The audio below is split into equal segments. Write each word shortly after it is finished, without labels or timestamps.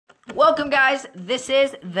Welcome, guys. This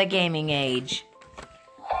is The Gaming Age.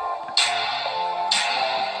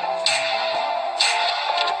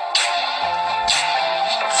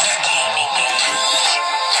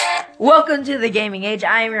 Welcome to The Gaming Age.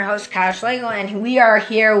 I am your host, Kyle Schlegel, and we are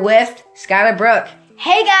here with Skylar Brooke.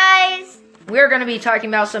 Hey, guys. We're going to be talking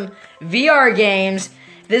about some VR games.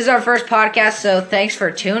 This is our first podcast, so thanks for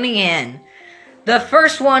tuning in. The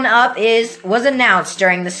first one up was announced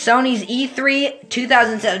during the Sony's E3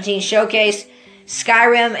 2017 showcase,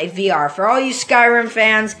 Skyrim VR. For all you Skyrim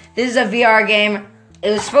fans, this is a VR game. It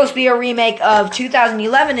was supposed to be a remake of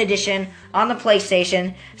 2011 edition on the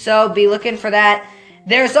PlayStation, so be looking for that.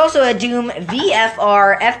 There's also a Doom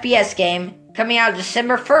VFR FPS game coming out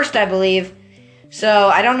December 1st, I believe. So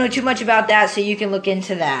I don't know too much about that, so you can look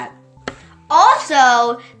into that.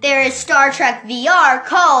 Also, there is Star Trek VR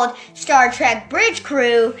called Star Trek Bridge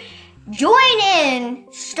Crew. Join in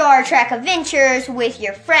Star Trek adventures with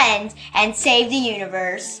your friends and save the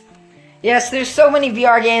universe. Yes, there's so many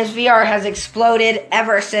VR games. VR has exploded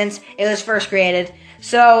ever since it was first created.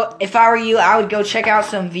 So if I were you, I would go check out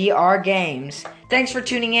some VR games. Thanks for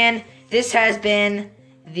tuning in. This has been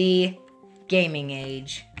The Gaming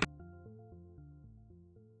Age.